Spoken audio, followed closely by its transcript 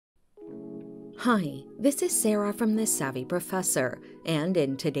Hi, this is Sarah from The Savvy Professor, and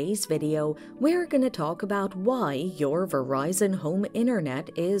in today's video, we're going to talk about why your Verizon home internet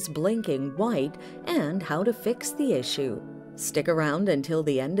is blinking white and how to fix the issue. Stick around until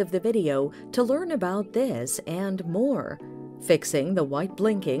the end of the video to learn about this and more. Fixing the white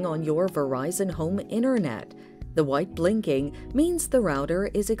blinking on your Verizon home internet. The white blinking means the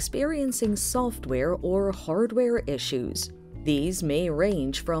router is experiencing software or hardware issues. These may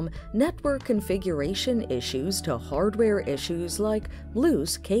range from network configuration issues to hardware issues like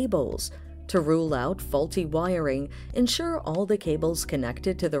loose cables. To rule out faulty wiring, ensure all the cables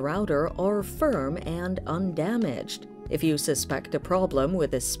connected to the router are firm and undamaged. If you suspect a problem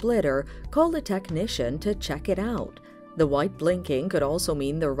with a splitter, call a technician to check it out. The white blinking could also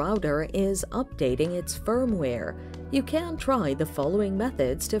mean the router is updating its firmware. You can try the following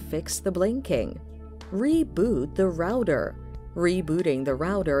methods to fix the blinking. Reboot the router. Rebooting the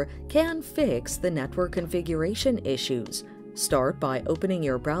router can fix the network configuration issues. Start by opening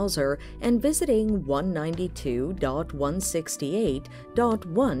your browser and visiting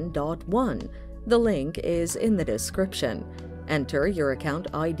 192.168.1.1. The link is in the description. Enter your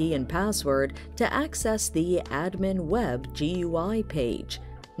account ID and password to access the Admin Web GUI page.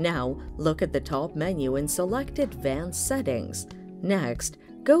 Now, look at the top menu and select Advanced Settings. Next,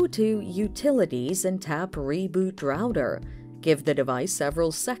 go to Utilities and tap Reboot Router. Give the device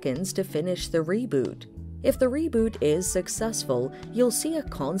several seconds to finish the reboot. If the reboot is successful, you'll see a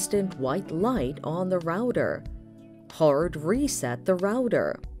constant white light on the router. Hard reset the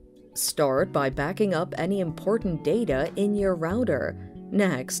router. Start by backing up any important data in your router.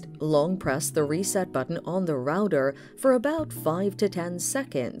 Next, long press the reset button on the router for about 5 to 10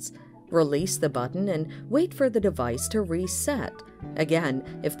 seconds. Release the button and wait for the device to reset.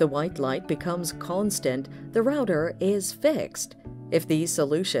 Again, if the white light becomes constant, the router is fixed. If these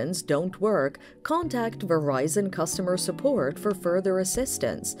solutions don't work, contact Verizon customer support for further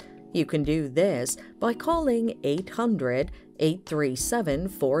assistance. You can do this by calling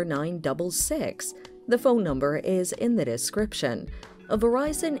 800-837-4966. The phone number is in the description. A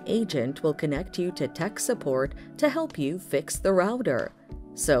Verizon agent will connect you to tech support to help you fix the router.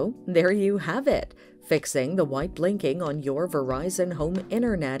 So, there you have it. Fixing the white blinking on your Verizon home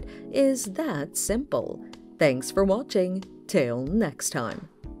internet is that simple. Thanks for watching. Till next time.